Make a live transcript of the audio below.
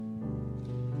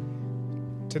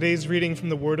Today's reading from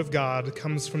the Word of God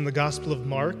comes from the Gospel of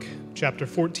Mark, chapter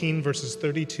 14, verses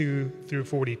 32 through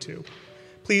 42.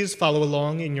 Please follow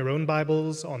along in your own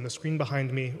Bibles on the screen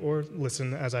behind me, or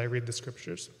listen as I read the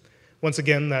scriptures. Once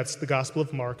again, that's the Gospel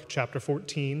of Mark, chapter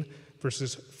 14,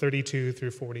 verses 32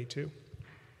 through 42.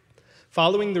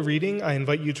 Following the reading, I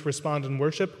invite you to respond in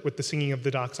worship with the singing of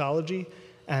the doxology,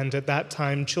 and at that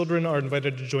time, children are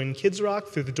invited to join Kids Rock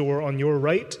through the door on your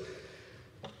right.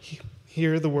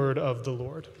 Hear the word of the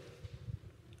Lord.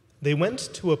 They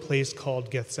went to a place called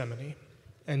Gethsemane,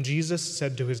 and Jesus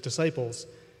said to his disciples,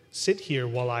 "Sit here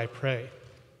while I pray."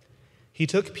 He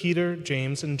took Peter,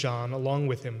 James, and John along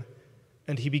with him,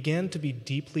 and he began to be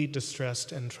deeply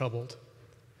distressed and troubled.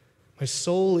 "My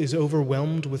soul is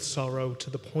overwhelmed with sorrow to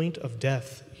the point of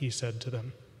death," he said to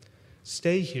them.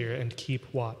 "Stay here and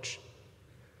keep watch."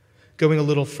 Going a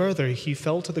little further, he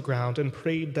fell to the ground and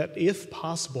prayed that, if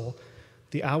possible,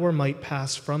 the hour might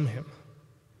pass from him.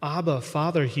 "Abba,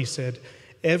 Father," he said,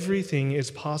 "everything is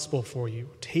possible for you.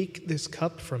 Take this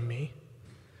cup from me.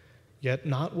 Yet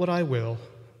not what I will,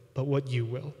 but what you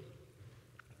will."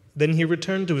 Then he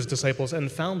returned to his disciples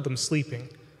and found them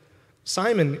sleeping.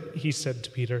 "Simon," he said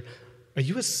to Peter, "are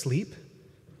you asleep?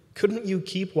 Couldn't you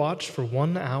keep watch for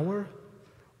 1 hour?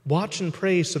 Watch and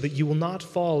pray so that you will not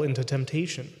fall into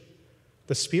temptation.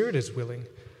 The spirit is willing,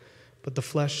 but the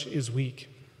flesh is weak."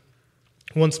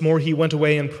 Once more he went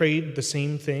away and prayed the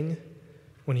same thing.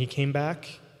 When he came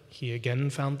back, he again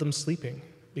found them sleeping,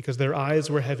 because their eyes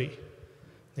were heavy.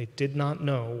 They did not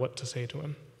know what to say to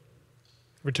him.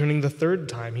 Returning the third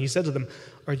time, he said to them,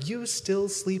 "Are you still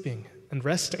sleeping and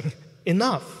resting?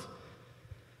 Enough!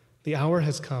 The hour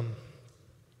has come.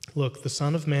 Look, the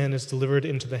Son of Man is delivered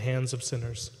into the hands of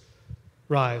sinners.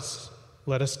 Rise,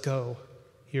 let us go.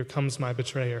 Here comes my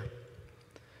betrayer."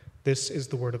 This is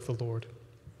the word of the Lord.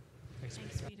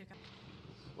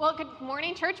 Well, good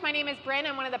morning, church. My name is Bryn.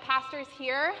 I'm one of the pastors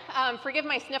here. Forgive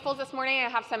my sniffles this morning. I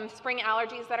have some spring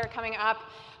allergies that are coming up.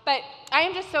 But I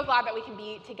am just so glad that we can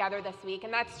be together this week.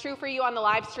 And that's true for you on the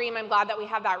live stream. I'm glad that we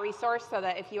have that resource so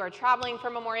that if you are traveling for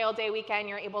Memorial Day weekend,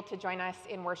 you're able to join us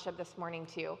in worship this morning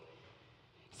too.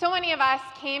 So many of us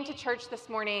came to church this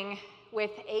morning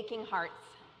with aching hearts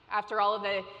after all of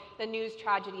the news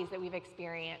tragedies that we've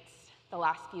experienced the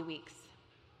last few weeks.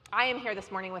 I am here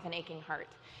this morning with an aching heart.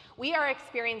 We are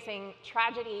experiencing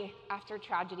tragedy after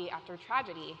tragedy after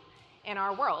tragedy in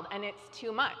our world, and it's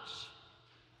too much.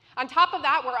 On top of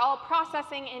that, we're all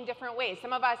processing in different ways.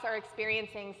 Some of us are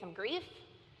experiencing some grief.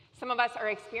 Some of us are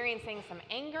experiencing some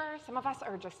anger. Some of us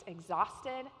are just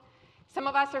exhausted. Some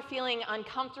of us are feeling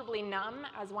uncomfortably numb,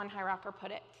 as one high rocker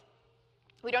put it.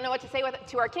 We don't know what to say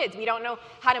to our kids. We don't know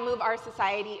how to move our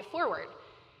society forward.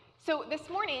 So this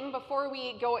morning, before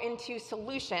we go into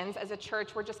solutions as a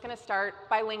church, we're just going to start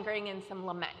by lingering in some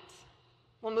lament.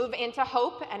 We'll move into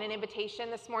hope and an invitation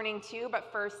this morning too,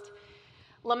 but first,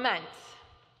 lament.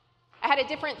 I had a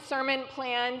different sermon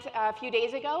planned a few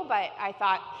days ago, but I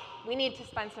thought we need to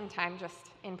spend some time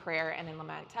just in prayer and in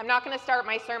lament. I'm not going to start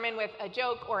my sermon with a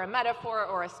joke or a metaphor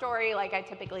or a story like I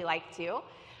typically like to.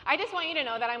 I just want you to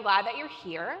know that I'm glad that you're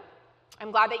here. I'm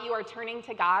glad that you are turning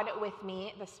to God with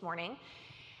me this morning.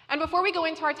 And before we go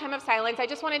into our time of silence, I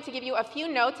just wanted to give you a few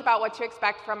notes about what to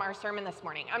expect from our sermon this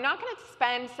morning. I'm not going to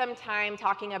spend some time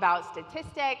talking about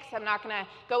statistics. I'm not going to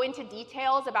go into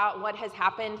details about what has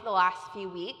happened the last few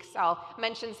weeks. I'll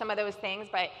mention some of those things,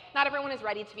 but not everyone is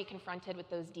ready to be confronted with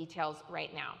those details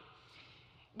right now.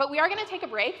 But we are going to take a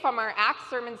break from our Acts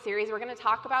sermon series. We're going to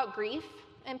talk about grief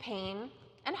and pain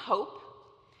and hope.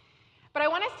 But I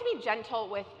want us to be gentle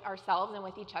with ourselves and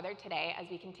with each other today as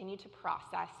we continue to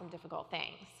process some difficult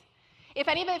things. If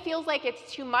any of it feels like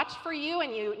it's too much for you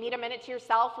and you need a minute to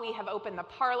yourself, we have opened the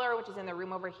parlor, which is in the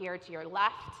room over here to your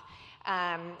left.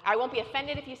 I won't be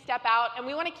offended if you step out, and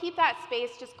we want to keep that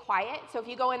space just quiet. So if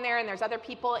you go in there and there's other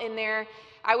people in there,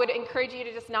 I would encourage you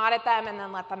to just nod at them and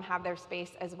then let them have their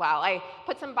space as well. I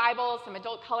put some Bibles, some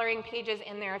adult coloring pages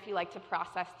in there if you like to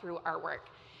process through artwork.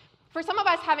 For some of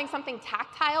us, having something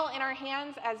tactile in our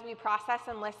hands as we process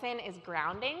and listen is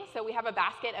grounding. So we have a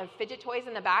basket of fidget toys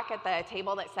in the back at the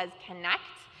table that says Connect,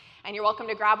 and you're welcome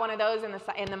to grab one of those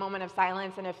in the moment of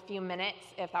silence in a few minutes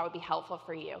if that would be helpful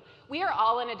for you. We are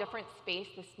all in a different space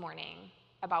this morning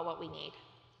about what we need.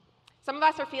 Some of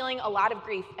us are feeling a lot of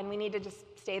grief, and we need to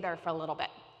just stay there for a little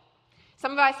bit.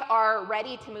 Some of us are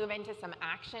ready to move into some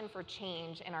action for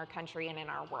change in our country and in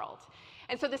our world.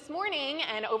 And so this morning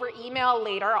and over email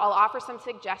later, I'll offer some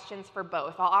suggestions for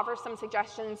both. I'll offer some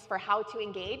suggestions for how to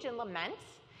engage in lament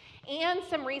and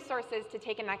some resources to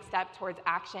take a next step towards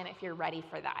action if you're ready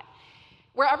for that.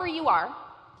 Wherever you are,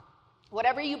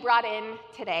 Whatever you brought in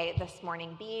today, this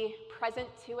morning, be present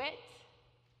to it.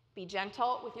 Be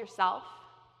gentle with yourself.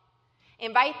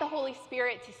 Invite the Holy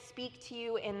Spirit to speak to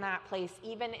you in that place,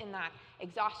 even in that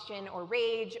exhaustion or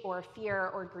rage or fear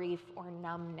or grief or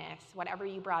numbness. Whatever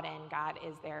you brought in, God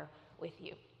is there with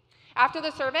you. After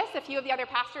the service, a few of the other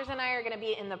pastors and I are going to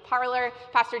be in the parlor.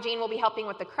 Pastor Jean will be helping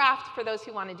with the craft for those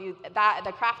who want to do that,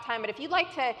 the craft time. But if you'd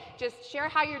like to just share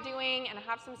how you're doing and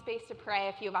have some space to pray,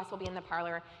 a few of us will be in the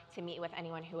parlor to meet with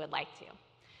anyone who would like to.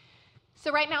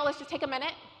 So right now, let's just take a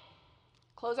minute,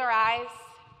 close our eyes.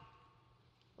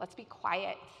 Let's be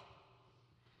quiet.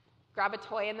 Grab a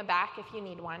toy in the back if you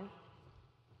need one.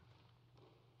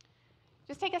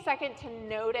 Just take a second to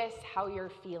notice how you're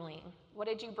feeling. What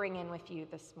did you bring in with you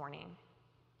this morning?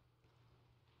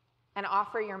 And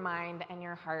offer your mind and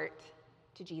your heart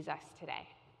to Jesus today.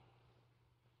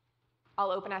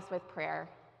 I'll open us with prayer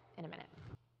in a minute.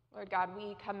 Lord God,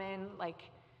 we come in, like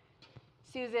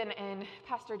Susan and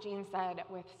Pastor Jean said,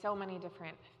 with so many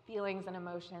different feelings and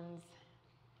emotions,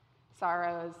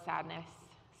 sorrows, sadness,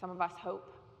 some of us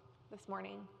hope this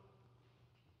morning.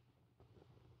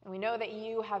 And we know that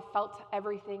you have felt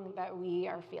everything that we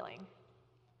are feeling.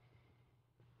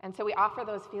 And so we offer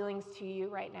those feelings to you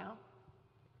right now.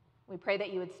 We pray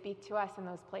that you would speak to us in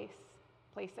those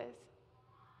places.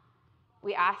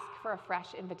 We ask for a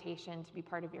fresh invitation to be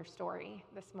part of your story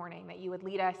this morning, that you would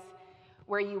lead us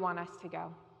where you want us to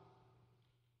go.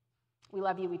 We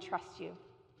love you, we trust you,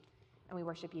 and we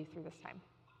worship you through this time.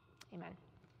 Amen.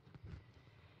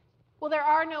 Well, there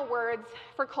are no words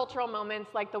for cultural moments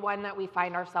like the one that we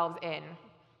find ourselves in.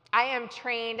 I am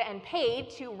trained and paid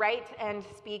to write and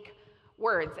speak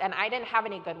words, and I didn't have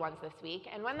any good ones this week.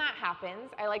 And when that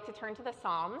happens, I like to turn to the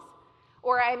Psalms,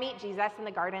 or I meet Jesus in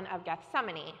the Garden of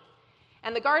Gethsemane.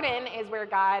 And the garden is where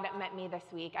God met me this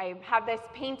week. I have this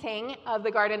painting of the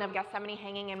Garden of Gethsemane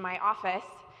hanging in my office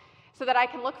so that I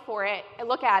can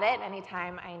look at it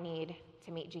anytime I need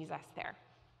to meet Jesus there.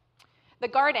 The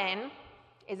garden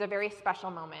is a very special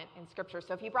moment in Scripture.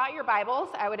 So if you brought your Bibles,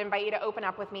 I would invite you to open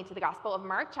up with me to the Gospel of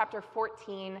Mark, chapter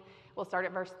 14. We'll start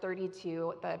at verse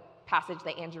 32, the passage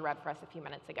that Andrew read for us a few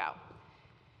minutes ago.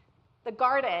 The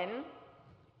Garden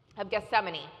of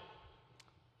Gethsemane.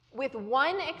 With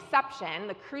one exception,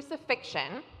 the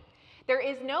crucifixion, there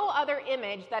is no other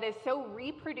image that is so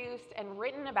reproduced and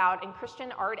written about in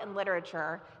Christian art and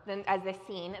literature as this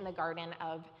scene in the Garden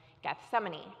of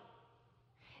Gethsemane.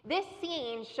 This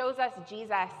scene shows us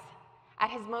Jesus at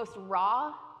his most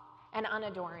raw and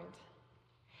unadorned.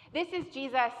 This is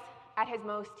Jesus at his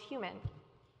most human.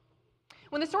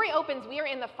 When the story opens, we are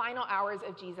in the final hours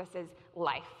of Jesus'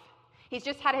 life. He's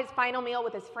just had his final meal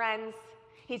with his friends.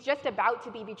 He's just about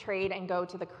to be betrayed and go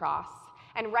to the cross.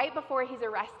 And right before he's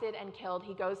arrested and killed,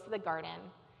 he goes to the garden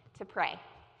to pray.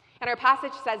 And our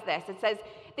passage says this. It says,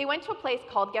 they went to a place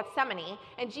called Gethsemane,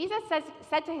 and Jesus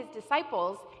said to his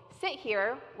disciples, sit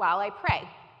here while I pray.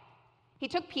 He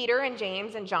took Peter and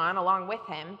James and John along with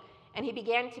him, and he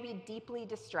began to be deeply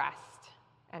distressed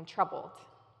and troubled.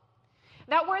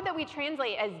 That word that we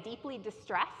translate as deeply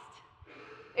distressed,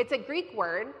 it's a Greek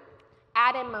word,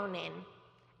 ademonin.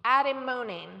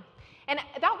 Ademonin. And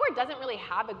that word doesn't really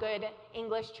have a good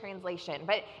English translation,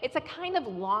 but it's a kind of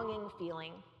longing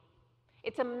feeling.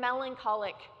 It's a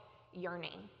melancholic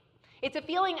yearning. It's a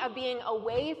feeling of being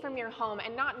away from your home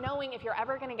and not knowing if you're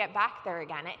ever going to get back there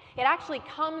again. It actually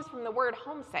comes from the word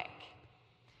homesick.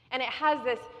 And it has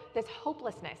this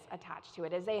hopelessness attached to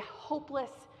it. It is a hopeless,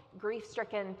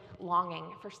 grief-stricken longing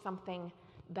for something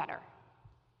better.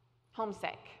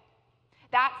 Homesick.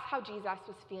 That's how Jesus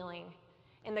was feeling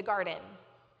in the garden.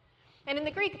 And in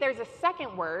the Greek, there's a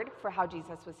second word for how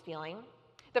Jesus was feeling.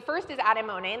 The first is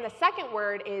ademonin, and the second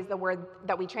word is the word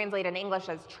that we translate in English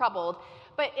as troubled,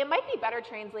 but it might be better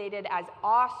translated as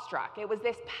awestruck. It was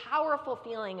this powerful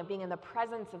feeling of being in the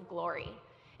presence of glory,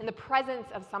 in the presence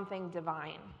of something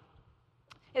divine.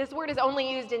 This word is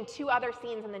only used in two other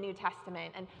scenes in the New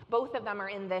Testament, and both of them are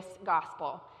in this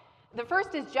gospel. The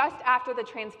first is just after the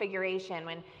transfiguration,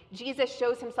 when Jesus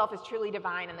shows himself as truly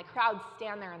divine, and the crowds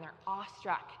stand there and they're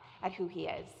awestruck at who he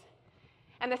is.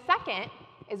 And the second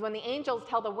is when the angels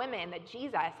tell the women that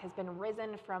Jesus has been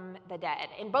risen from the dead.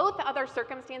 In both other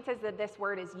circumstances that this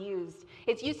word is used,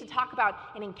 it's used to talk about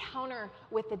an encounter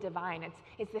with the divine.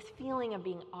 It's this feeling of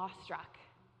being awestruck,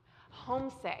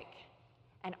 homesick,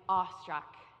 and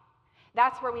awestruck.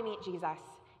 That's where we meet Jesus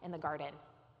in the garden.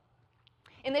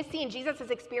 In this scene, Jesus is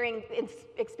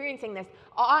experiencing this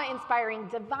awe-inspiring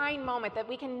divine moment that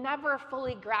we can never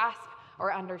fully grasp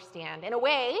or understand. In a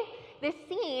way, this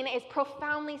scene is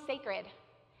profoundly sacred,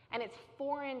 and it's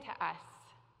foreign to us.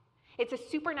 It's a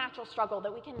supernatural struggle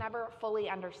that we can never fully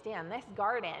understand. This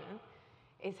garden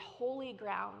is holy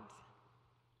ground.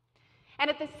 And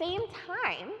at the same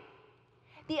time,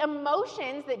 the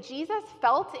emotions that Jesus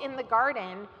felt in the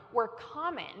garden were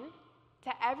common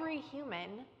to every human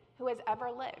who has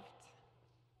ever lived.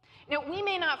 Now, we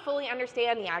may not fully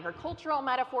understand the agricultural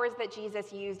metaphors that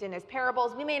Jesus used in his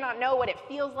parables. We may not know what it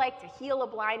feels like to heal a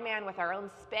blind man with our own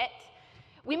spit.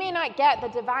 We may not get the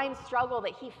divine struggle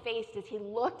that he faced as he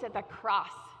looked at the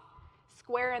cross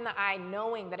square in the eye,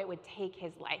 knowing that it would take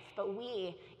his life, but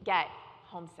we get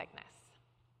homesickness.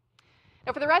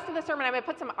 Now, for the rest of the sermon, I'm going to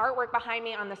put some artwork behind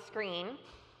me on the screen.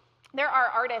 There are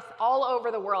artists all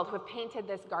over the world who have painted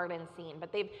this garden scene,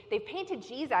 but they've painted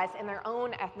Jesus in their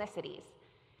own ethnicities.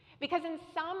 Because in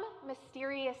some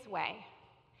mysterious way,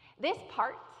 this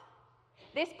part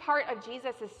of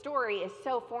Jesus' story is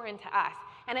so foreign to us,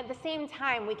 and at the same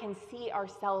time, we can see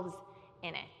ourselves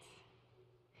in it.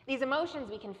 These emotions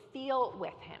we can feel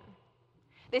with him.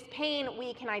 This pain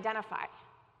we can identify.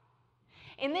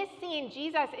 In this scene,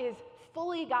 Jesus is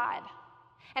fully God,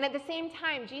 and at the same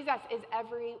time, Jesus is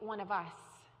every one of us.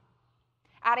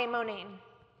 Ademonein,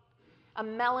 a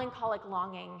melancholic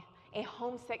longing, a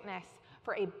homesickness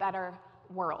for a better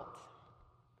world.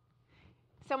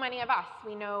 So many of us,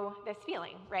 we know this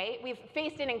feeling, right? We've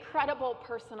faced an incredible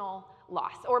personal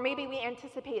loss, or maybe we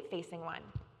anticipate facing one.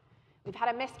 We've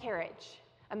had a miscarriage,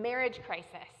 a marriage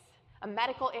crisis, a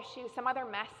medical issue, some other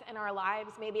mess in our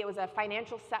lives. Maybe it was a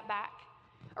financial setback,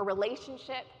 a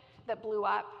relationship that blew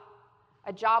up,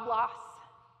 a job loss,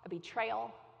 a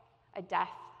betrayal, a death.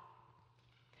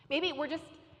 Maybe we're just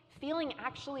feeling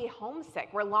actually homesick.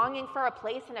 We're longing for a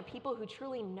place and a people who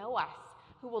truly know us,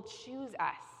 who will choose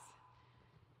us.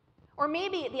 Or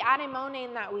maybe the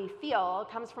ademonein that we feel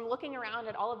comes from looking around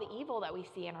at all of the evil that we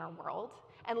see in our world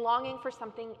and longing for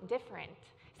something different,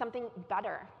 something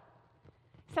better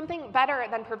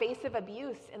than pervasive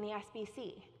abuse in the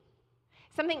SBC,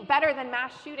 something better than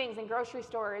mass shootings in grocery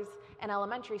stores and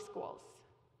elementary schools,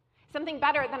 something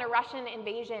better than a Russian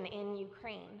invasion in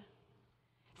Ukraine,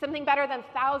 something better than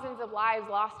thousands of lives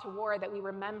lost to war that we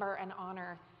remember and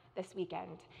honor this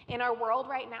weekend. In our world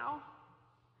right now,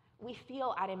 we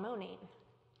feel ademonein.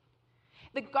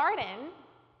 The garden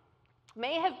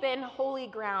may have been holy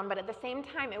ground, but at the same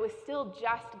time, it was still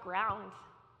just ground.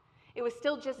 It was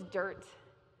still just dirt.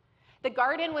 The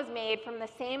garden was made from the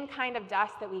same kind of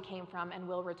dust that we came from and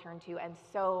will return to, and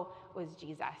so was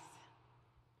Jesus.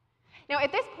 Now,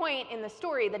 at this point in the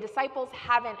story, the disciples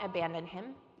haven't abandoned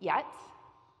him yet.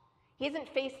 He isn't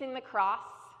facing the cross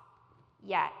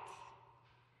yet.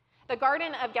 The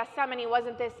Garden of Gethsemane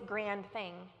wasn't this grand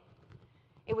thing.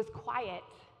 It was quiet.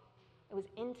 It was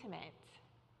intimate.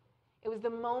 It was the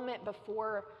moment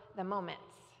before the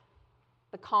moments,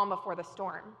 the calm before the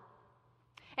storm.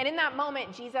 And in that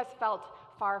moment, Jesus felt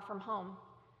far from home.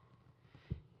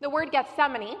 The word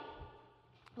Gethsemane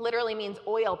literally means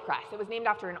oil press. It was named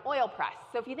after an oil press.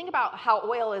 So if you think about how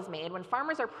oil is made, when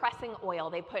farmers are pressing oil,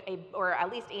 they put or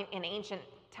at least in ancient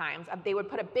times, they would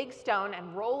put a big stone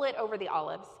and roll it over the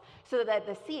olives so that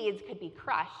the seeds could be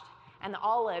crushed and the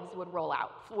olives would roll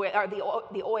out, or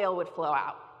the oil would flow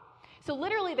out. So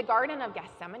literally the Garden of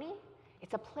Gethsemane,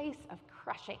 it's a place of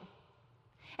crushing.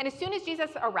 And as soon as Jesus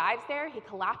arrives there, he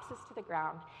collapses to the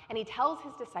ground and he tells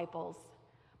his disciples,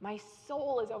 "My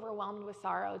soul is overwhelmed with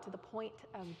sorrow to the point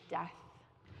of death."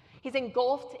 He's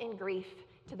engulfed in grief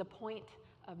to the point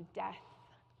of death.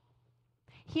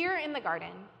 Here in the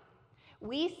garden,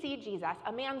 we see Jesus,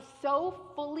 a man so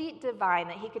fully divine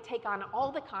that he could take on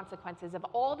all the consequences of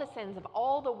all the sins of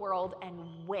all the world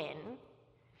and win.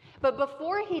 But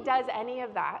before he does any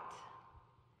of that,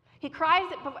 he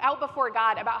cries out before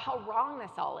God about how wrong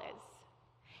this all is.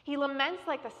 He laments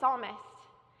like the psalmist.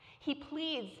 He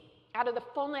pleads out of the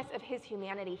fullness of his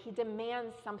humanity. He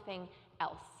demands something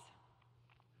else.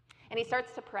 And he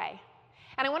starts to pray.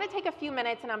 And I want to take a few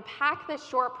minutes and unpack this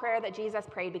short prayer that Jesus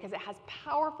prayed because it has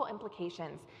powerful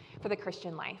implications for the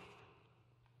Christian life.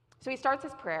 So he starts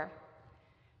his prayer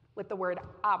with the word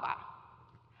Abba.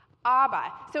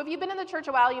 Abba. So if you've been in the church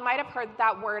a while, you might have heard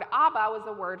that word Abba was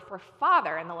the word for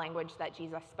father in the language that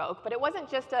Jesus spoke. But it wasn't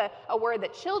just a word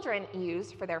that children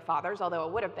used for their fathers, although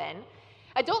it would have been.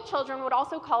 Adult children would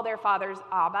also call their fathers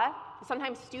Abba.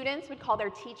 Sometimes students would call their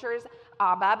teachers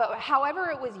Abba, but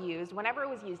however it was used, whenever it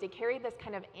was used, it carried this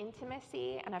kind of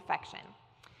intimacy and affection.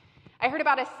 I heard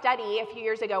about a study a few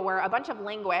years ago where a bunch of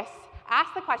linguists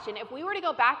asked the question, if we were to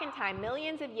go back in time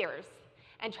millions of years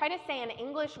and try to say an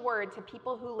English word to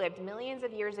people who lived millions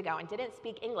of years ago and didn't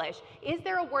speak English, is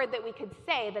there a word that we could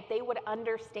say that they would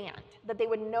understand, that they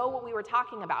would know what we were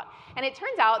talking about? And it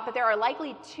turns out that there are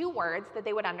likely two words that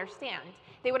they would understand.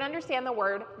 They would understand the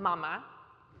word mama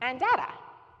and dada.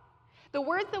 The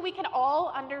words that we can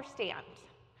all understand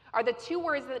are the two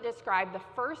words that describe the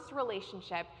first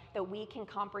relationship that we can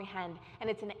comprehend, and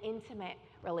it's an intimate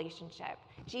relationship.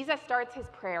 Jesus starts his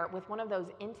prayer with one of those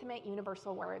intimate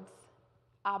universal words,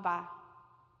 Abba,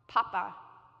 Papa,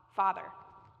 Father.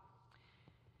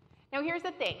 Now here's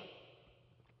the thing.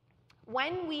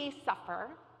 When we suffer,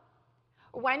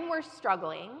 when we're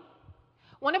struggling,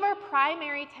 one of our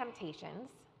primary temptations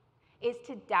is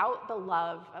to doubt the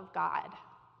love of God.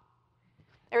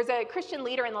 There's a Christian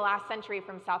leader in the last century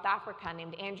from South Africa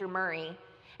named Andrew Murray,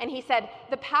 and he said,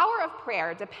 the power of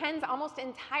prayer depends almost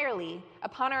entirely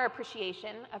upon our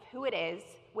appreciation of who it is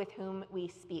with whom we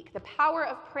speak. The power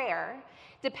of prayer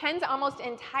depends almost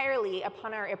entirely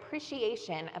upon our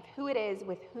appreciation of who it is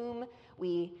with whom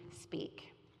we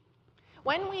speak.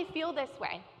 When we feel this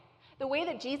way, the way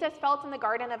that Jesus felt in the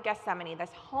Garden of Gethsemane,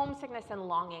 this homesickness and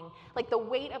longing, like the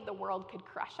weight of the world could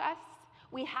crush us,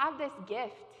 we have this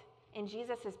gift in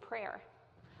Jesus' prayer,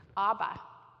 Abba.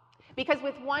 Because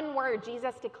with one word,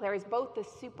 Jesus declares both the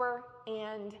super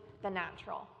and the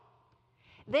natural.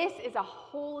 This is a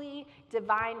holy,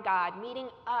 divine God meeting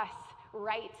us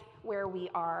right where we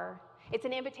are. It's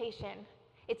an invitation.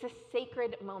 It's a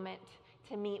sacred moment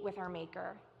to meet with our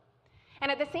Maker.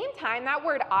 And at the same time, that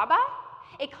word Abba,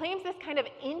 it claims this kind of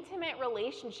intimate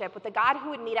relationship with the God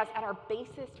who would meet us at our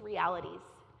basest realities,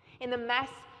 in the mess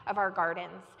of our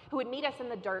gardens, who would meet us in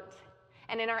the dirt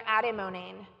and in our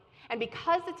ademonen. And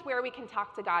because it's where we can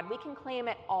talk to God, we can claim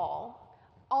it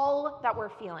all that we're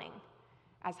feeling,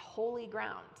 as holy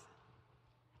ground.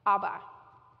 Abba.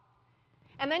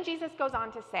 And then Jesus goes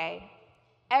on to say,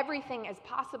 everything is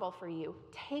possible for you.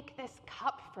 Take this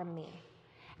cup from me.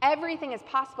 Everything is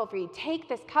possible for you. Take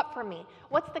this cup from me.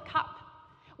 What's the cup?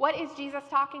 What is Jesus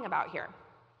talking about here?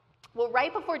 Well,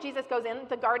 right before Jesus goes in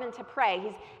the garden to pray,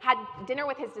 he's had dinner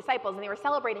with his disciples, and they were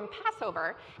celebrating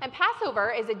Passover. And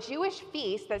Passover is a Jewish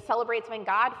feast that celebrates when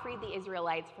God freed the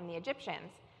Israelites from the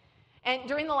Egyptians. And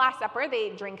during the Last Supper, they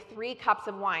drink 3 cups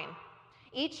of wine.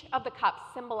 Each of the cups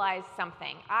symbolized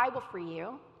something. I will free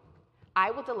you.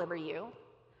 I will deliver you.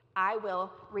 I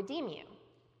will redeem you.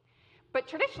 But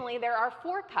traditionally, there are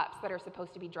 4 cups that are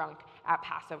supposed to be drunk at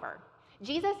Passover.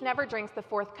 Jesus never drinks the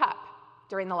 4th cup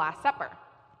during the Last Supper,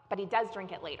 but he does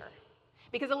drink it later.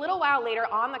 Because a little while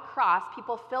later on the cross,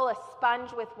 people fill a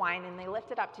sponge with wine and they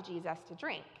lift it up to Jesus to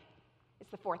drink.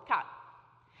 It's the 4th cup.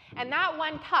 And that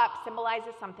one cup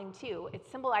symbolizes something too. It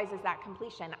symbolizes that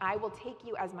completion. I will take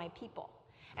you as my people,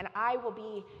 and I will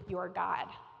be your God.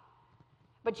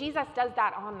 But Jesus does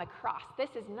that on the cross.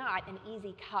 This is not an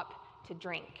easy cup to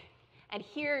drink. And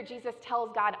here Jesus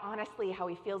tells God honestly how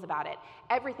he feels about it.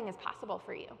 Everything is possible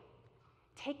for you.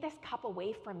 Take this cup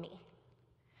away from me.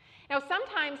 Now,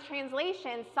 sometimes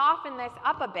translations soften this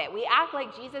up a bit. We act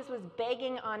like Jesus was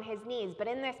begging on his knees, but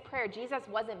in this prayer, Jesus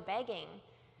wasn't begging.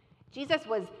 Jesus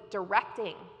was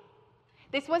directing.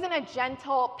 This wasn't a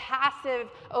gentle, passive,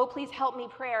 oh, please help me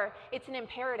prayer. It's an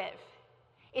imperative.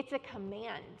 It's a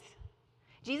command.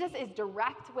 Jesus is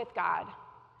direct with God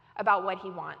about what he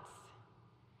wants.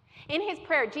 In his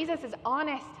prayer, Jesus is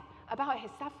honest about his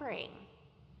suffering.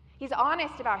 He's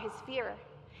honest about his fear.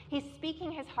 He's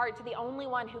speaking his heart to the only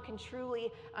one who can truly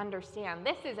understand.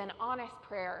 This is an honest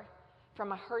prayer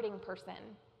from a hurting person.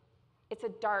 It's a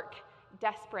dark,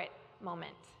 desperate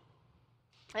moment.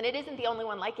 And it isn't the only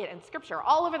one like it in Scripture.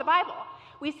 All over the Bible,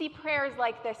 we see prayers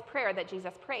like this prayer that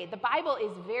Jesus prayed. The Bible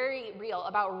is very real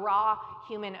about raw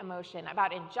human emotion,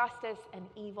 about injustice and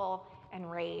evil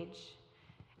and rage.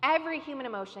 Every human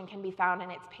emotion can be found in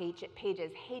its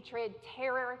pages: hatred,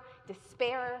 terror,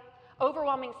 despair,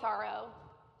 overwhelming sorrow,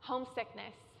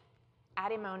 homesickness,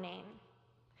 ademonen.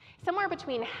 Somewhere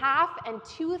between half and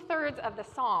 2/3 of the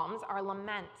Psalms are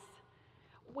laments.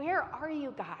 Where are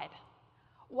you, God?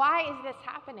 Why is this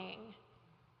happening?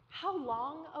 How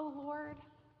long, O Lord?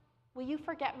 Will you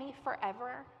forget me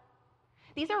forever?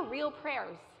 These are real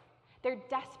prayers. They're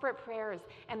desperate prayers,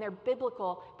 and they're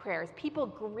biblical prayers. People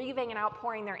grieving and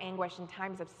outpouring their anguish in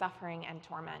times of suffering and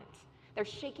torment. They're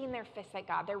shaking their fists at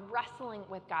God. They're wrestling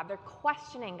with God. They're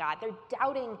questioning God. They're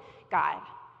doubting God.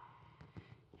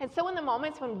 And so in the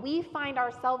moments when we find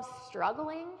ourselves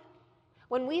struggling,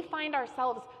 when we find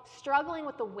ourselves struggling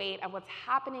with the weight of what's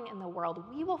happening in the world,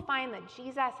 we will find that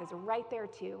Jesus is right there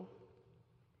too.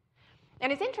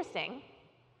 And it's interesting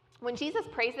When Jesus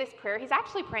prays this prayer, he's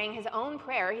actually praying his own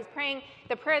prayer. He's praying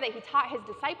the prayer that he taught his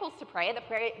disciples to pray, the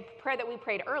prayer that we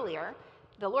prayed earlier,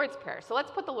 the Lord's Prayer. So let's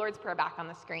put the Lord's Prayer back on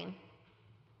the screen.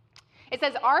 It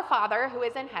says, "Our Father who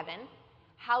is in heaven,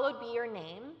 hallowed be your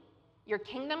name. Your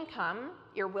kingdom come,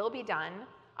 your will be done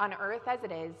on earth as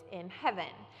it is in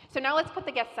heaven." So now let's put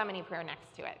the Gethsemane prayer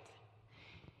next to it.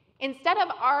 Instead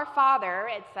of "Our Father,"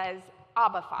 it says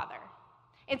 "Abba, Father."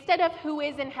 Instead of "Who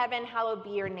is in heaven, hallowed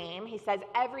be your name," he says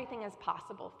everything is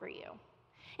possible for you.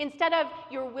 Instead of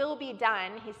 "Your will be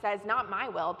done," he says not my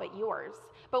will, but yours.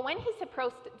 But when he's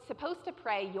supposed to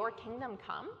pray "Your kingdom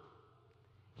come,"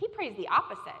 he prays the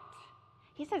opposite.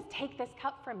 He says, "Take this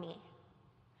cup from me.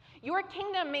 Your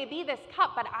kingdom may be this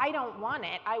cup, but I don't want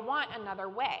it. I want another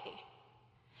way."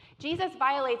 Jesus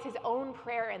violates his own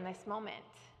prayer in this moment.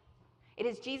 It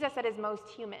is Jesus at his most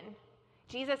human,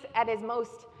 Jesus at his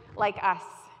most like us.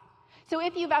 So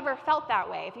if you've ever felt that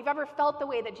way, if you've ever felt the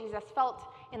way that Jesus felt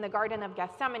in the Garden of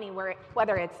Gethsemane,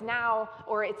 whether it's now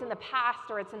or it's in the past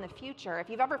or it's in the future, if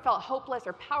you've ever felt hopeless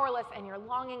or powerless and you're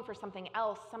longing for something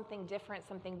else, something different,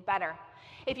 something better,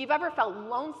 if you've ever felt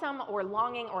lonesome or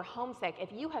longing or homesick,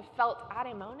 if you have felt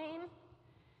ademonen,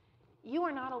 you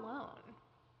are not alone.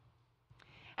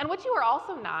 And what you are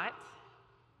also not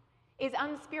is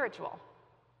unspiritual.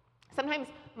 Sometimes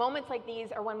moments like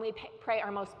these are when we pray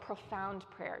our most profound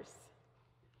prayers.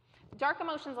 Dark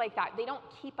emotions like that, they don't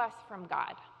keep us from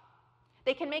God.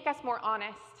 They can make us more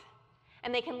honest,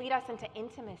 and they can lead us into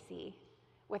intimacy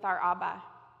with our Abba.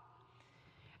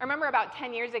 I remember about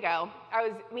 10 years ago, I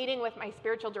was meeting with my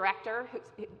spiritual director,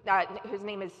 whose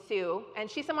name is Sue, and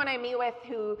she's someone I meet with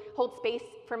who holds space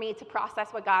for me to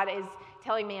process what God is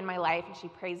telling me in my life, and she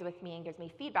prays with me and gives me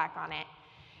feedback on it.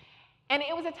 And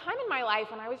it was a time in my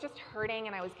life when I was just hurting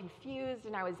and I was confused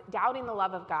and I was doubting the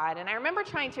love of God. And I remember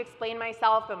trying to explain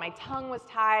myself, but my tongue was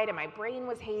tied and my brain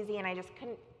was hazy and I just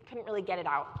couldn't really get it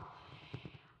out.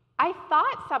 I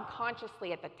thought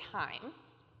subconsciously at the time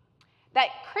that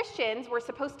Christians were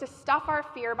supposed to stuff our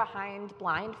fear behind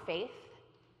blind faith,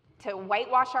 to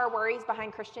whitewash our worries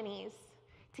behind Christianese,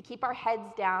 to keep our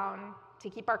heads down, to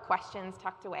keep our questions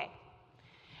tucked away.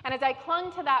 And as I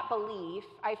clung to that belief,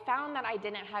 I found that I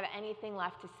didn't have anything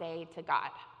left to say to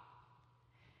God.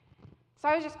 So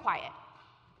I was just quiet.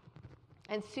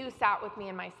 And Sue sat with me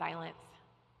in my silence.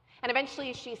 And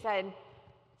eventually she said,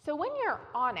 "So when you're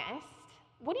honest,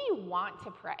 what do you want to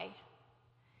pray?"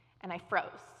 And I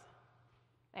froze.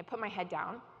 I put my head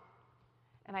down.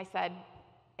 And I said,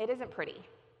 "It isn't pretty."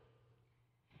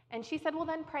 And she said, "Well,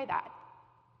 then pray that.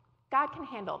 God can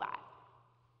handle that."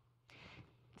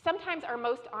 Sometimes our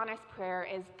most honest prayer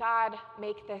is, "God,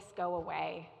 make this go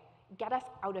away. Get us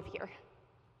out of here."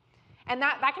 And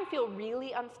that can feel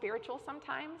really unspiritual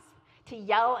sometimes, to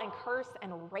yell and curse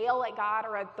and rail at God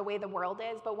or at the way the world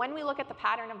is. But when we look at the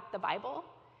pattern of the Bible,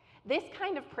 this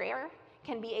kind of prayer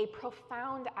can be a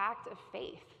profound act of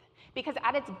faith. Because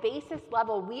at its basis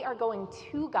level, we are going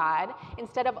to God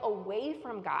instead of away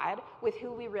from God with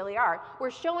who we really are. We're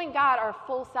showing God our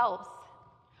full selves.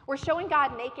 We're showing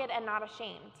God naked and not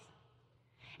ashamed.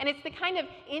 And it's the kind of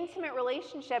intimate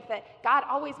relationship that God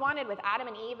always wanted with Adam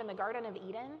and Eve in the Garden of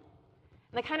Eden,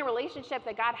 and the kind of relationship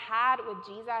that God had with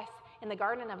Jesus in the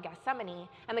Garden of Gethsemane,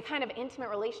 and the kind of intimate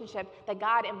relationship that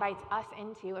God invites us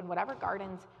into in whatever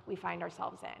gardens we find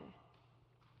ourselves in.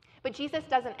 But Jesus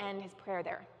doesn't end his prayer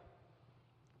there.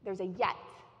 There's a yet.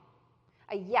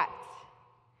 A yet.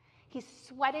 He's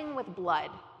sweating with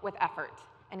blood, with effort,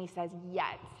 and he says,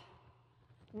 "Yet.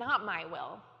 Not my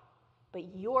will,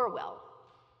 but your will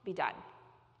be done."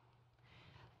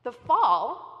 The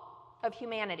fall of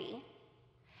humanity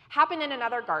happened in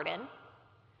another garden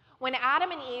when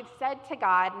Adam and Eve said to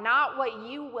God, "Not what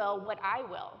you will, what I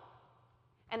will."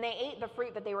 And they ate the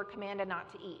fruit that they were commanded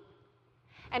not to eat.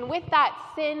 And with that,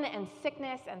 sin and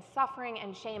sickness and suffering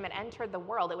and shame had entered the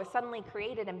world. It was suddenly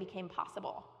created and became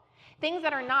possible. Things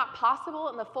that are not possible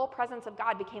in the full presence of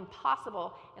God became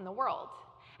possible in the world.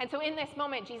 And so in this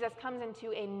moment, Jesus comes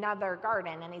into another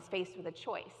garden and he's faced with a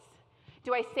choice.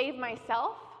 Do I save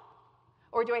myself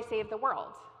or do I save the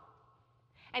world?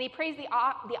 And he prays the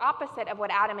opposite of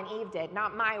what Adam and Eve did,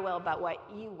 "Not my will, but what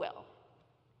you will."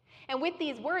 And with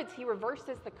these words, he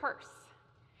reverses the curse.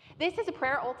 This is a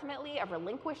prayer ultimately of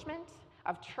relinquishment,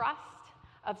 of trust,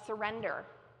 of surrender.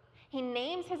 He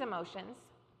names his emotions.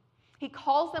 He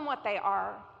calls them what they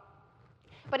are.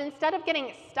 But instead of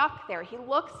getting stuck there, he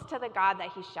looks to the God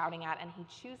that he's shouting at and he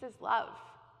chooses love.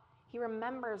 He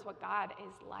remembers what God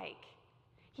is like.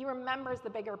 He remembers the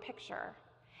bigger picture.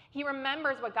 He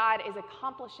remembers what God is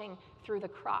accomplishing through the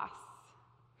cross.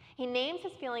 He names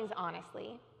his feelings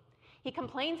honestly. He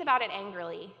complains about it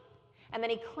angrily. And then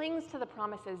he clings to the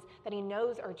promises that he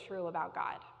knows are true about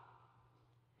God.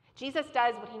 Jesus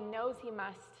does what he knows he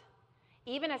must,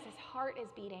 even as his heart is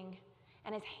beating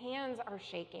and his hands are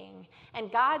shaking.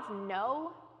 And God's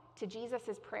no to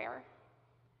Jesus' prayer,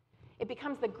 it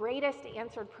becomes the greatest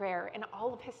answered prayer in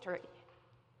all of history.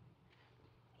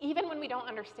 Even when we don't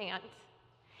understand,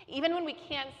 even when we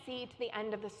can't see to the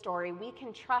end of the story, we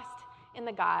can trust in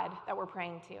the God that we're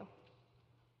praying to.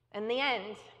 In the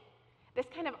end, this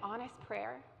kind of honest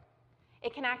prayer,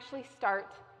 it can actually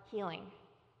start healing.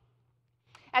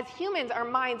 As humans, our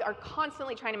minds are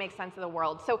constantly trying to make sense of the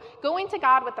world. So going to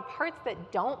God with the parts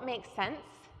that don't make sense,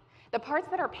 the parts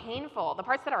that are painful, the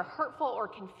parts that are hurtful or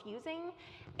confusing,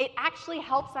 it actually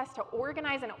helps us to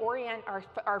organize and orient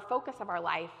our focus of our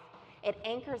life. It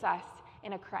anchors us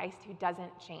in a Christ who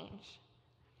doesn't change.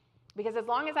 Because as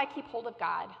long as I keep hold of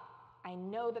God, I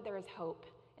know that there is hope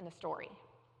in the story.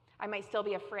 I might still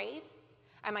be afraid,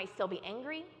 I might still be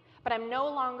angry, but I'm no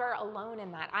longer alone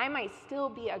in that. I might still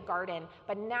be a garden,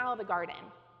 but now the garden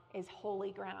is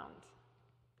holy ground.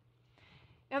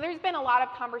 Now, there's been a lot of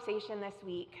conversation this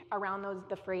week around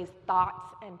the phrase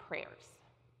thoughts and prayers.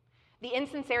 The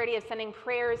insincerity of sending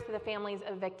prayers to the families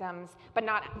of victims, but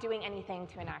not doing anything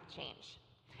to enact change.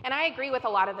 And I agree with a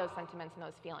lot of those sentiments and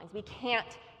those feelings. We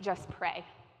can't just pray.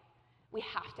 We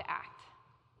have to act.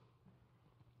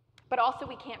 But also,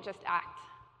 we can't just act.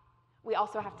 We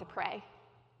also have to pray.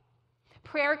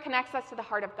 Prayer connects us to the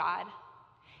heart of God.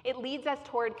 It leads us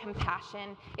toward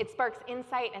compassion. It sparks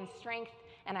insight and strength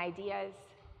and ideas.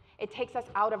 It takes us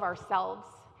out of ourselves.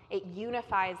 It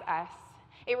unifies us.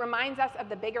 It reminds us of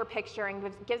the bigger picture and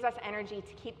gives us energy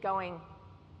to keep going.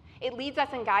 It leads us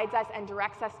and guides us and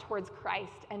directs us towards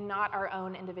Christ and not our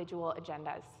own individual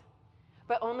agendas.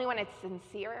 But only when it's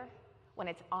sincere, when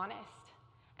it's honest,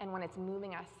 and when it's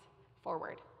moving us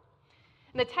forward.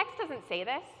 And the text doesn't say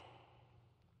this,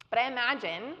 but I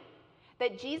imagine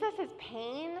that Jesus'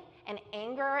 pain and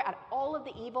anger at all of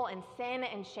the evil and sin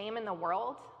and shame in the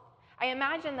world, I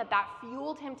imagine that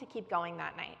fueled him to keep going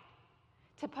that night,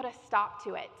 to put a stop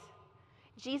to it.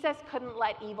 Jesus couldn't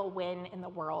let evil win in the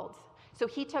world. So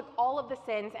he took all of the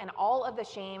sins and all of the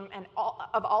shame and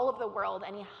all of the world,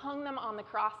 and he hung them on the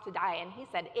cross to die, and he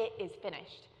said, "It is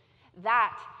finished."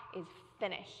 That is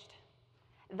finished.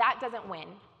 That doesn't win.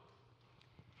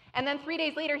 And then 3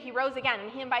 days later, he rose again,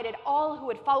 and he invited all who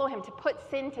would follow him to put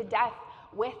sin to death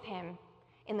with him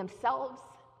in themselves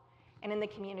and in the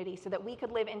community so that we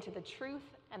could live into the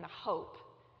truth and the hope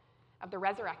of the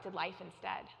resurrected life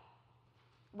instead.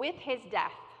 With his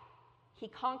death, he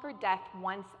conquered death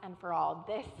once and for all.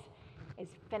 This is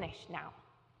finished now.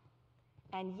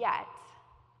 And yet,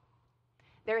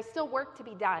 there is still work to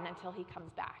be done until he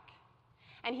comes back.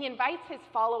 And he invites his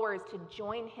followers to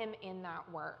join him in that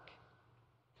work.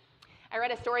 I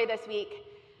read a story this week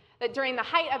that during the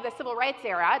height of the civil rights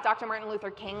era, Dr. Martin Luther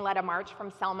King led a march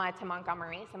from Selma to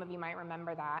Montgomery. Some of you might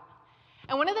remember that.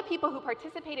 And one of the people who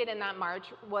participated in that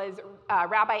march was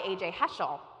Rabbi A.J.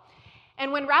 Heschel.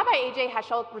 And when Rabbi A.J.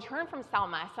 Heschel returned from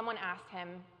Selma, someone asked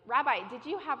him, "Rabbi, did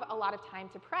you have a lot of time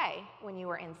to pray when you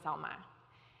were in Selma?"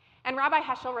 And Rabbi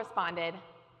Heschel responded,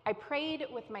 "I prayed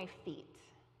with my feet.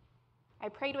 I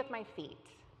prayed with my feet."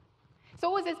 So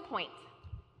what was his point?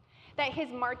 That his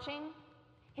marching,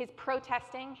 his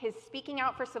protesting, his speaking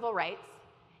out for civil rights,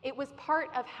 it was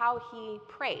part of how he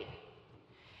prayed.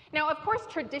 Now, of course,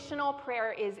 traditional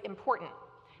prayer is important.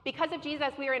 Because of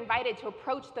Jesus, we are invited to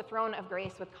approach the throne of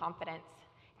grace with confidence,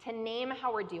 to name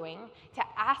how we're doing, to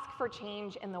ask for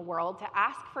change in the world, to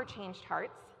ask for changed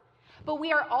hearts. But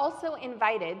we are also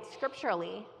invited,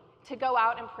 scripturally, to go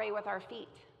out and pray with our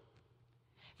feet.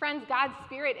 Friends, God's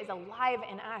Spirit is alive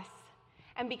in us.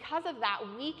 And because of that,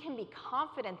 we can be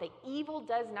confident that evil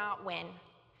does not win.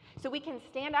 So we can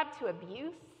stand up to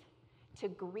abuse, to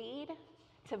greed,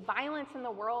 to violence in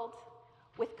the world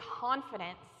with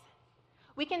confidence.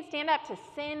 We can stand up to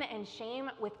sin and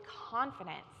shame with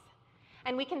confidence.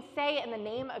 And we can say in the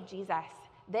name of Jesus,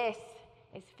 "This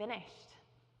is finished."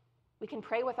 We can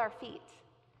pray with our feet.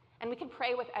 And we can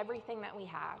pray with everything that we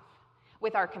have.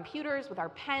 With our computers, with our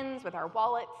pens, with our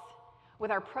wallets,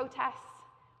 with our protests,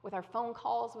 with our phone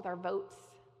calls, with our votes.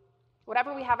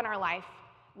 Whatever we have in our life,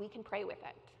 we can pray with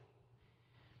it.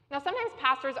 Now, sometimes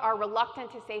pastors are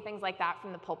reluctant to say things like that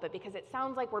from the pulpit because it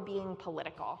sounds like we're being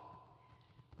political.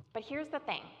 But here's the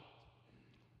thing.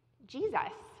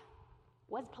 Jesus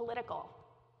was political.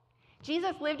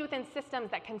 Jesus lived within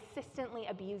systems that consistently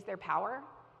abused their power,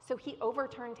 so he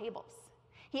overturned tables.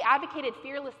 He advocated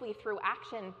fearlessly through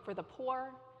action for the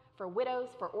poor, for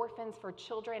widows, for orphans, for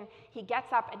children. He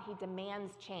gets up and he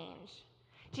demands change.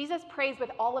 Jesus prays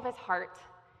with all of his heart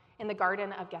in the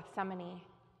Garden of Gethsemane.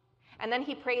 And then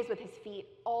he prays with his feet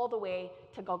all the way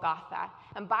to Golgotha.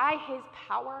 And by his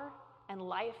power and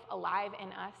life alive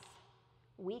in us,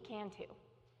 we can too.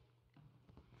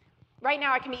 Right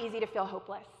now, it can be easy to feel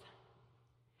hopeless.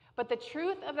 But the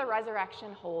truth of the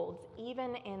resurrection holds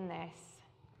even in this.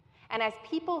 And as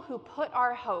people who put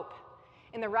our hope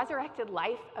in the resurrected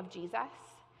life of Jesus,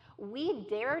 we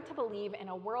dare to believe in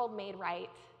a world made right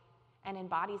and in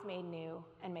bodies made new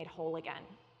and made whole again.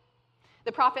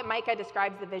 The prophet Micah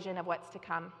describes the vision of what's to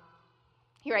come.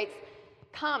 He writes,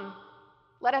 "Come,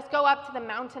 let us go up to the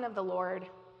mountain of the Lord,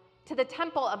 to the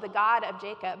temple of the God of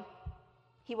Jacob.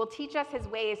 He will teach us his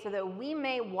ways so that we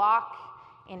may walk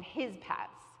in his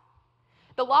paths.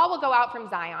 The law will go out from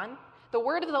Zion, the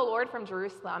word of the Lord from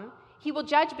Jerusalem. He will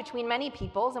judge between many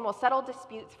peoples and will settle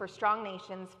disputes for strong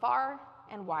nations far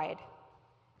and wide.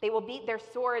 They will beat their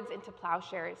swords into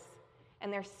plowshares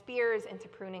and their spears into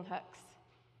pruning hooks.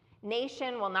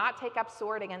 Nation will not take up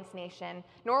sword against nation,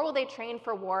 nor will they train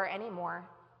for war anymore.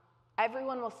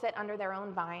 Everyone will sit under their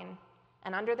own vine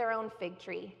and under their own fig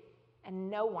tree,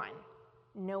 and no one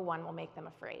will make them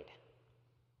afraid.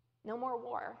 No more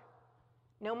war,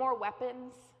 no more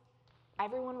weapons.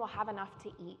 Everyone will have enough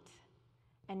to eat,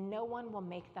 and no one will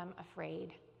make them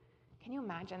afraid." Can you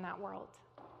imagine that world?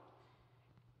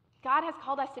 God has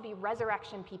called us to be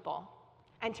resurrection people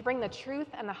and to bring the truth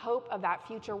and the hope of that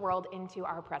future world into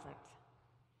our present.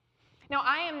 Now,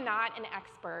 I am not an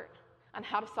expert on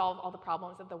how to solve all the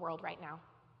problems of the world right now.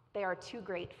 They are too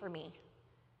great for me.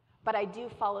 But I do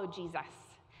follow Jesus.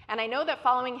 And I know that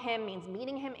following him means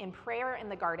meeting him in prayer in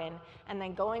the garden and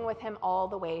then going with him all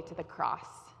the way to the cross.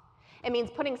 It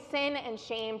means putting sin and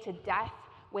shame to death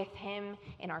with him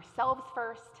in ourselves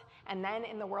first and then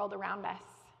in the world around us,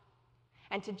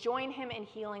 and to join him in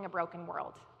healing a broken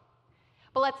world.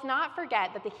 But let's not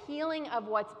forget that the healing of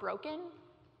what's broken,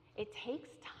 it takes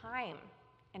time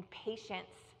and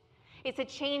patience. It's a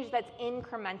change that's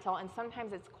incremental, and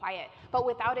sometimes it's quiet, but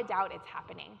without a doubt, it's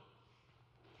happening.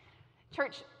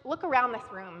 Church, look around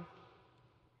this room.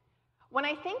 When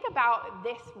I think about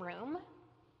this room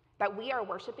that we are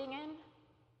worshiping in,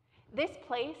 this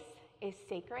place is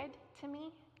sacred to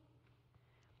me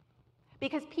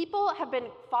because people have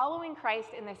been following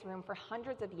Christ in this room for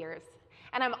hundreds of years,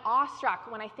 and I'm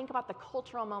awestruck when I think about the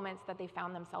cultural moments that they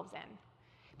found themselves in.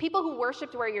 People who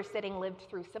worshiped where you're sitting lived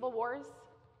through civil wars,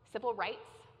 civil rights,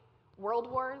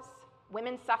 world wars,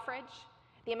 women's suffrage,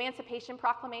 the Emancipation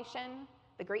Proclamation,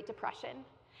 the Great Depression.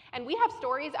 And we have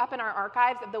stories up in our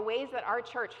archives of the ways that our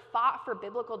church fought for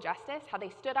biblical justice, how they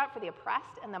stood up for the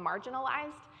oppressed and the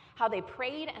marginalized, how they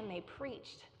prayed and they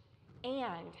preached,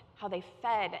 and how they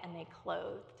fed and they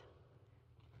clothed.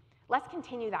 Let's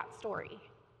continue that story.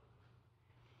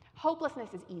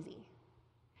 Hopelessness is easy.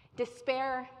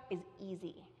 Despair is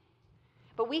easy.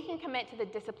 But we can commit to the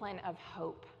discipline of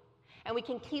hope, and we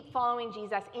can keep following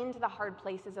Jesus into the hard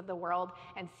places of the world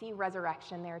and see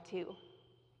resurrection there too.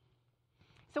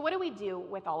 So what do we do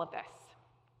with all of this?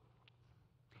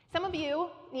 Some of you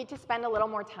need to spend a little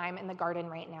more time in the garden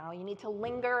right now. You need to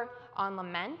linger on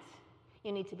lament.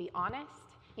 You need to be honest.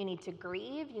 You need to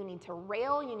grieve. You need to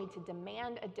rail. You need to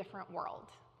demand a different world.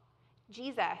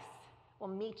 Jesus will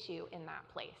meet you in that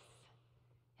place.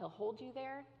 He'll hold you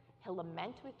there. He'll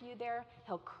lament with you there.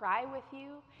 He'll cry with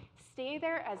you. Stay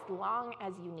there as long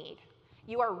as you need.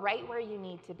 You are right where you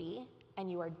need to be,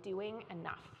 and you are doing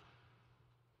enough.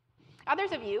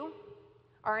 Others of you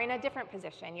are in a different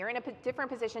position. You're in a different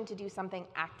position to do something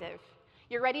active.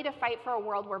 You're ready to fight for a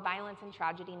world where violence and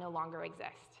tragedy no longer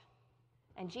exist.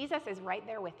 And Jesus is right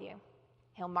there with you.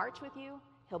 He'll march with you.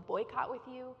 He'll boycott with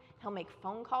you. He'll make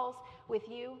phone calls with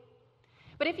you.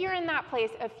 But if you're in that place,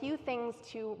 a few things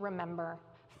to remember.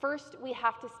 First, we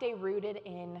have to stay rooted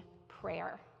in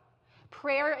prayer.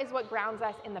 Prayer is what grounds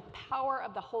us in the power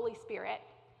of the Holy Spirit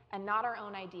and not our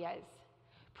own ideas.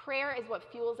 Prayer is what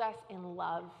fuels us in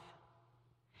love.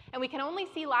 And we can only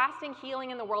see lasting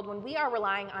healing in the world when we are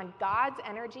relying on God's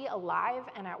energy alive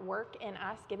and at work in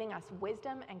us, giving us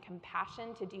wisdom and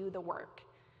compassion to do the work.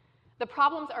 The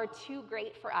problems are too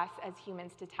great for us as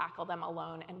humans to tackle them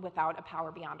alone and without a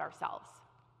power beyond ourselves.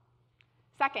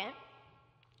 Second,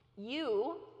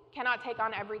 you cannot take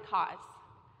on every cause.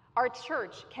 Our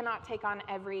church cannot take on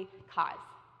every cause.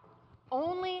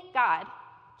 Only God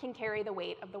can carry the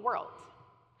weight of the world.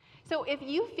 So if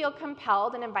you feel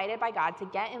compelled and invited by God to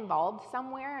get involved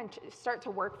somewhere and start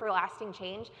to work for lasting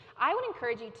change, I would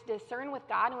encourage you to discern with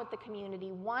God and with the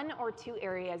community one or two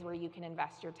areas where you can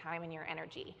invest your time and your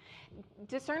energy.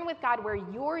 Discern with God where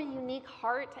your unique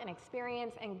heart and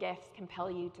experience and gifts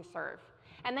compel you to serve.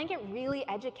 And then get really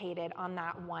educated on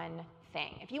that one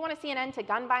thing. If you want to see an end to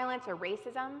gun violence or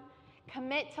racism,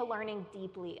 commit to learning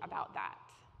deeply about that.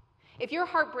 If your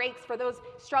heart breaks for those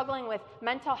struggling with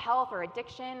mental health or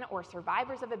addiction or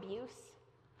survivors of abuse,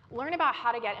 learn about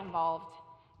how to get involved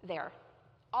there.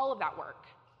 All of that work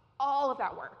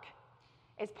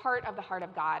is part of the heart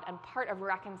of God and part of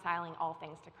reconciling all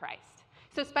things to Christ.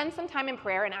 So spend some time in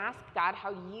prayer and ask God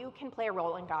how you can play a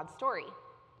role in God's story.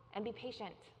 And be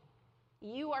patient.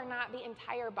 You are not the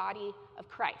entire body of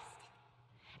Christ.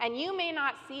 And you may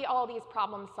not see all these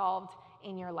problems solved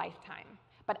in your lifetime.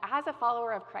 But as a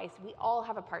follower of Christ, we all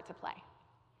have a part to play.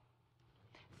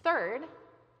 Third,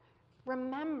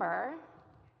 remember,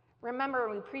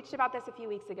 we preached about this a few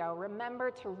weeks ago, remember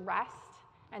to rest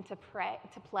and to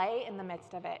play in the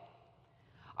midst of it.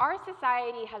 Our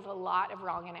society has a lot of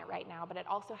wrong in it right now, but it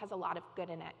also has a lot of good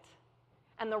in it.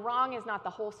 And the wrong is not the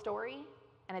whole story,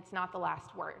 and it's not the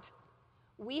last word.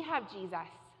 We have Jesus.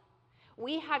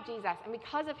 And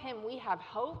because of him, we have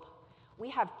hope, we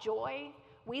have joy.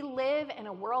 We live in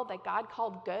a world that God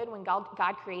called good when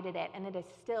God created it, and it is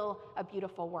still a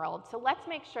beautiful world. So let's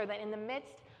make sure that in the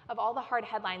midst of all the hard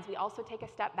headlines, we also take a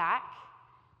step back,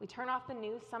 we turn off the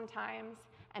news sometimes,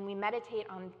 and we meditate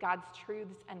on God's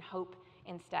truths and hope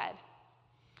instead.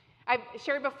 I've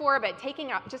shared before, but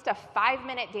taking just a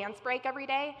 5-minute dance break every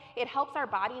day, it helps our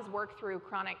bodies work through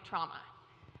chronic trauma.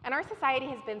 And our society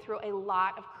has been through a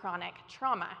lot of chronic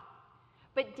trauma.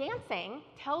 But dancing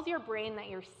tells your brain that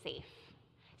you're safe.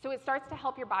 So it starts to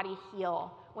help your body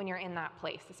heal when you're in that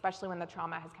place, especially when the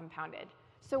trauma has compounded.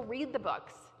 So read the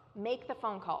books, make the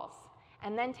phone calls,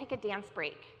 and then take a dance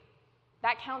break.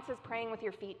 That counts as praying with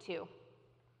your feet too.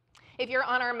 If you're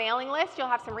on our mailing list, you'll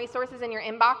have some resources in your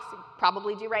inbox, you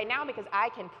probably do right now because I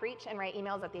can preach and write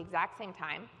emails at the exact same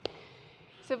time.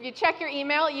 So if you check your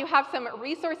email, you have some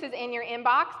resources in your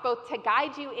inbox, both to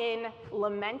guide you in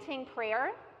lamenting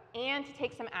prayer and to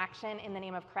take some action in the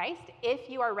name of Christ if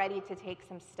you are ready to take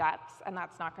some steps, and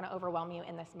that's not going to overwhelm you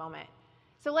in this moment.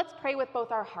 So let's pray with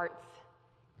both our hearts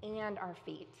and our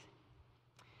feet.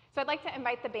 So I'd like to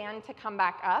invite the band to come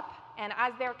back up, and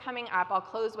as they're coming up, I'll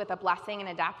close with a blessing and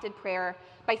adapted prayer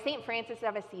by St. Francis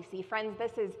of Assisi. Friends,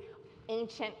 this is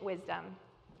ancient wisdom,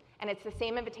 and it's the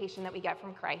same invitation that we get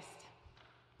from Christ.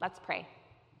 Let's pray.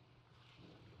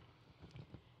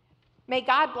 May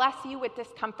God bless you with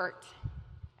discomfort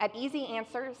at easy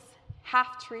answers,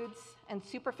 half-truths, and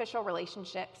superficial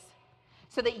relationships,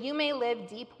 so that you may live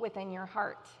deep within your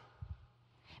heart.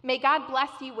 May God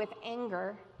bless you with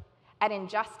anger at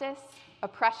injustice,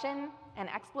 oppression, and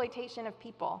exploitation of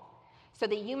people, so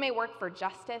that you may work for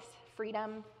justice,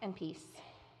 freedom, and peace.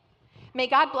 May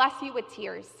God bless you with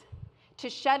tears, to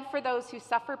shed for those who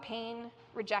suffer pain,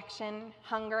 rejection,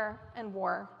 hunger, and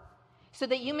war, so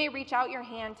that you may reach out your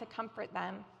hand to comfort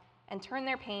them and turn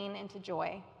their pain into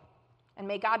joy. And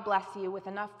may God bless you with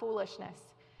enough foolishness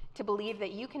to believe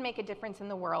that you can make a difference in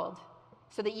the world,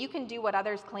 so that you can do what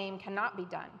others claim cannot be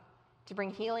done, to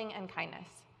bring healing and kindness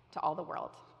to all the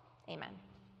world. Amen.